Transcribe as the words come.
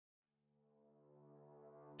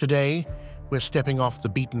Today, we're stepping off the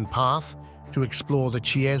beaten path to explore the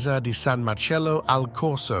Chiesa di San Marcello al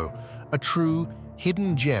Corso, a true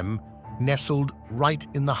hidden gem nestled right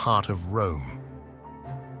in the heart of Rome.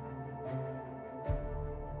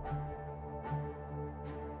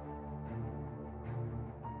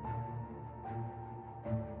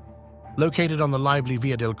 Located on the lively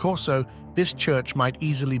Via del Corso, this church might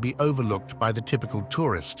easily be overlooked by the typical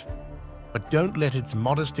tourist. But don't let its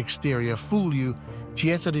modest exterior fool you.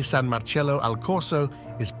 Chiesa di San Marcello al Corso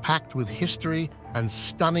is packed with history and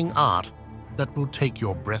stunning art that will take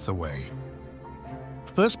your breath away.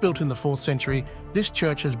 First built in the 4th century, this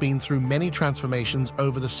church has been through many transformations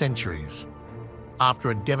over the centuries.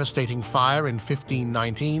 After a devastating fire in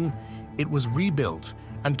 1519, it was rebuilt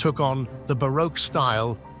and took on the Baroque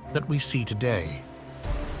style that we see today.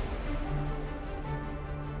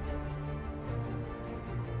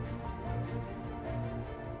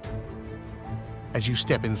 As you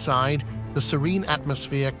step inside, the serene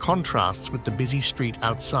atmosphere contrasts with the busy street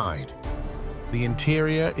outside. The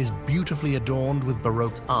interior is beautifully adorned with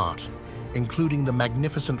Baroque art, including the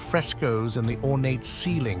magnificent frescoes and the ornate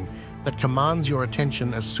ceiling that commands your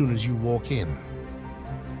attention as soon as you walk in.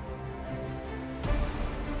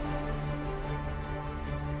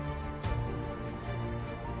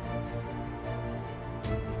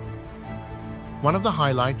 One of the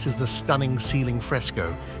highlights is the stunning ceiling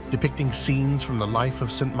fresco depicting scenes from the life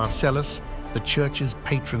of St. Marcellus, the church's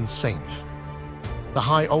patron saint. The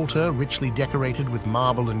high altar, richly decorated with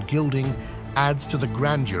marble and gilding, adds to the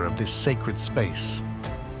grandeur of this sacred space.